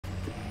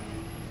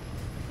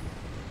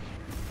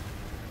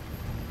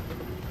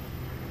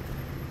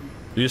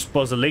You just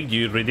post the link,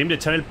 you redeem the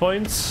channel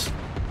points,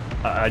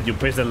 and you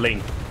paste the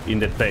link in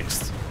the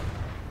text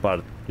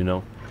part, you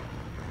know.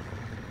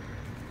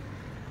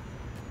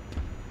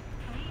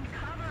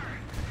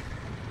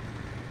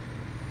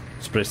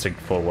 It's pretty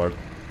straightforward.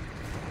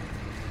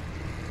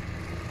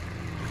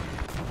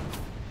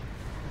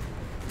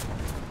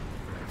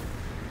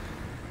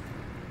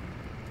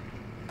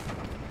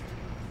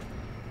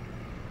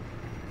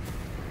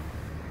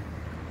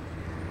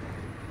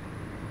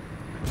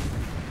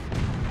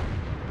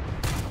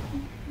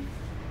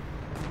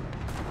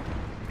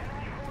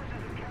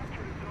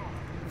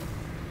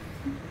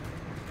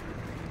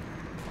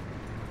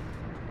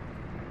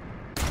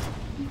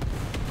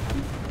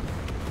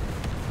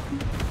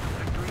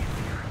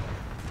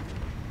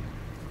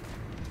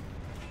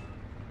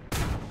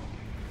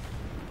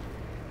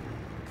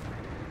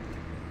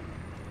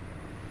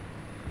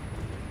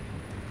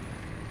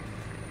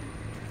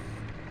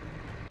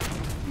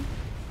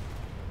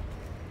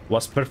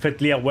 Was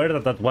perfectly aware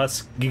that that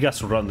was Giga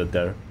surrounded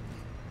there.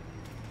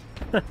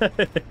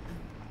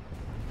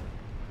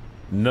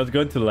 Not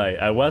going to lie,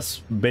 I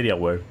was very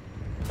aware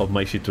of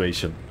my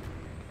situation.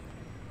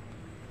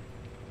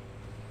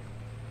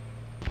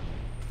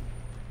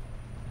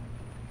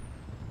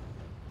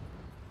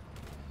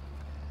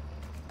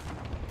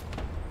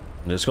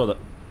 Let's go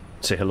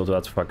say hello to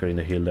that fucker in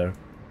the hill there.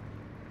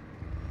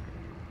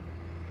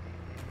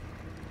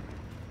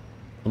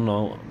 Oh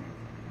no.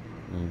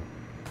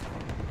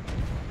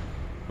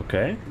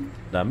 Okay,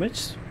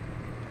 damage.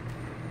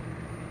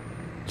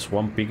 Just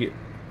one piggy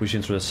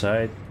pushing through the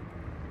side.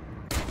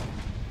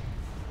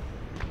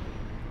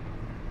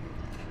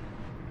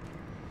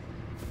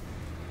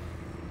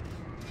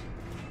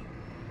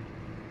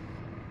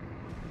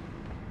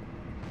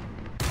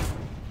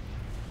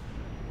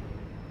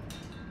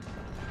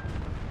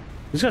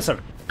 These guys are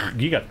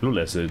giga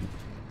clueless, dude.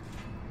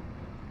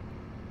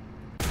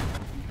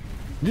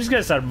 These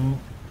guys are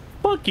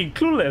fucking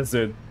clueless,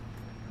 dude.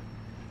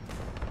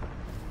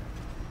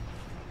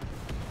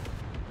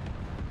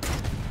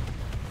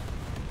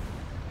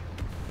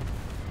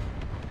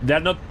 They're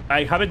not...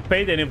 I haven't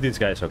paid any of these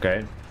guys,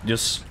 okay?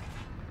 Just...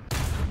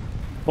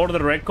 for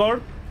the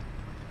record...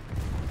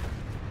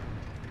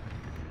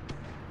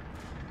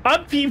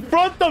 I'm in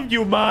front of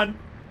you, man!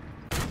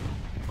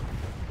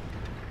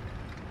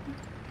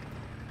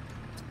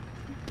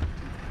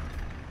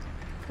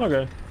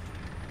 Okay.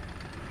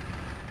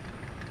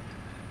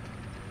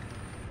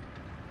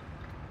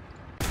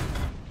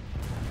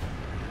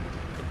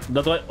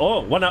 That's why...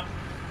 Oh,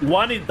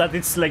 one is that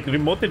it's like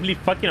remotely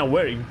fucking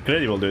aware.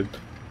 Incredible, dude.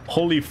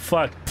 Holy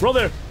fuck.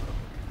 Brother!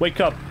 Wake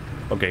up.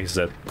 Okay, he's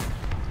dead.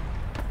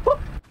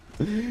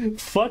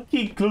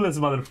 Fucking clueless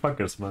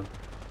motherfuckers, man.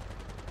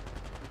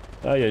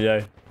 Ay, ay,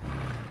 ay.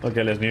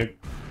 Okay, let's nuke.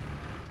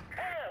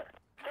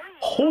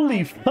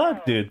 Holy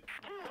fuck, dude.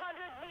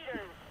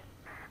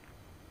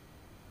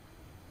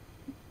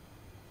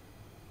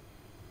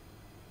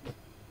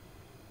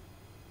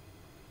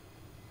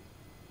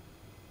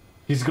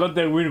 He's got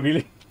that weird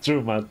really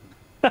true, man.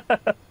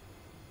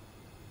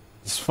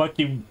 It's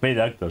fucking paid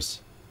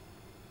actors.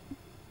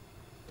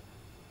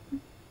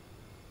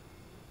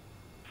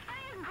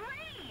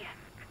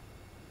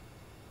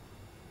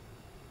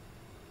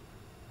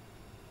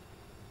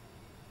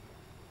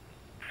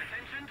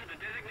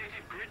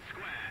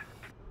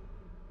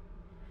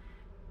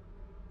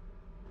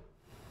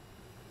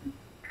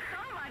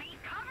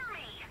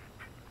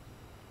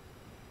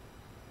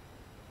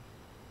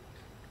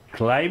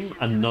 Climb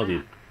and nod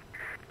it.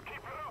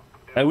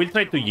 I will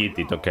try to yeet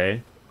it,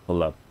 okay?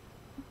 Hold up.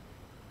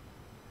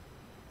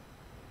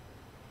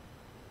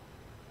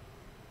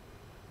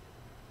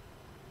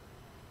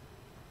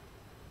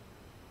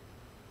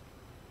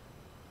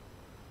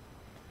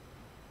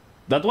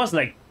 That was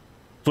like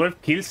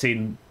 12 kills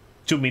in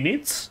 2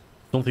 minutes?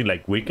 Something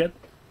like wicked.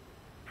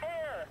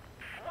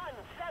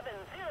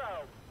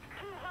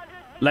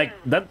 Like,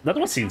 that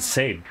was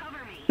insane.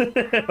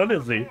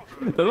 Honestly,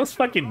 that was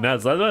fucking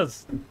nuts. That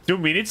was 2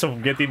 minutes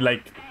of getting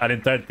like an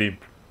entire team.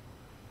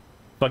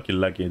 Fucking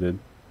lucky, dude.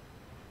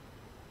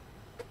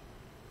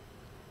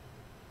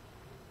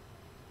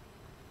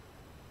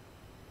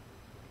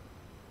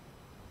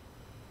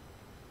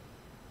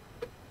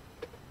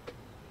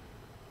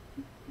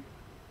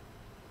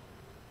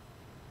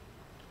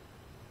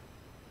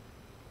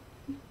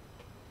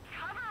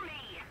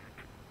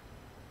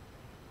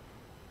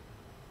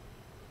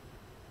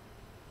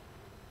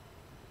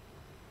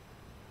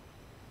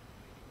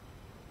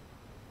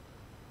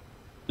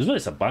 This one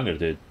is a banger,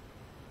 dude.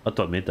 I have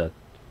to admit that.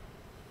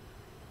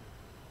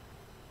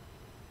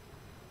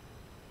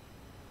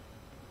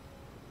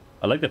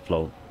 I like the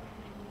flow.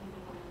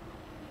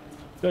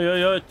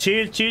 Yo,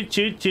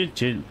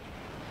 chill.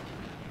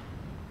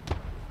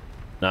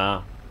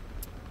 Nah.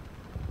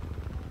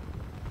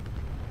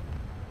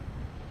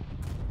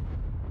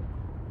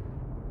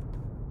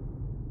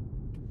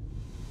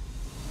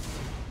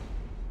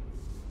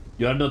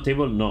 You are not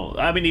able? No.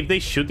 I mean, if they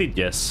shoot it,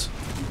 yes.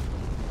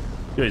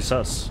 Yo, it's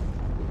us.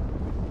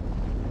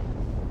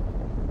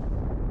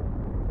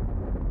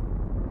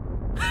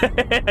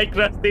 I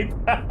crashed it.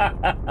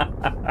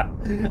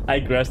 I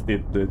crashed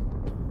it, dude.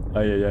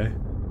 Ay, ay, ay.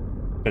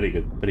 Very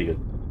good, very good.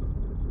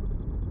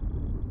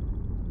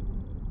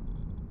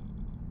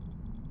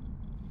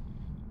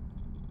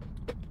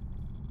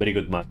 Very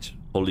good match.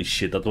 Holy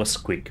shit, that was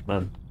quick,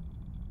 man.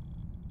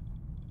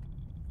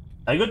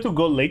 I'm going to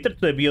go later to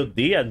the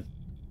VOD and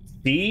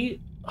see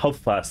how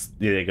fast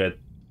did I get.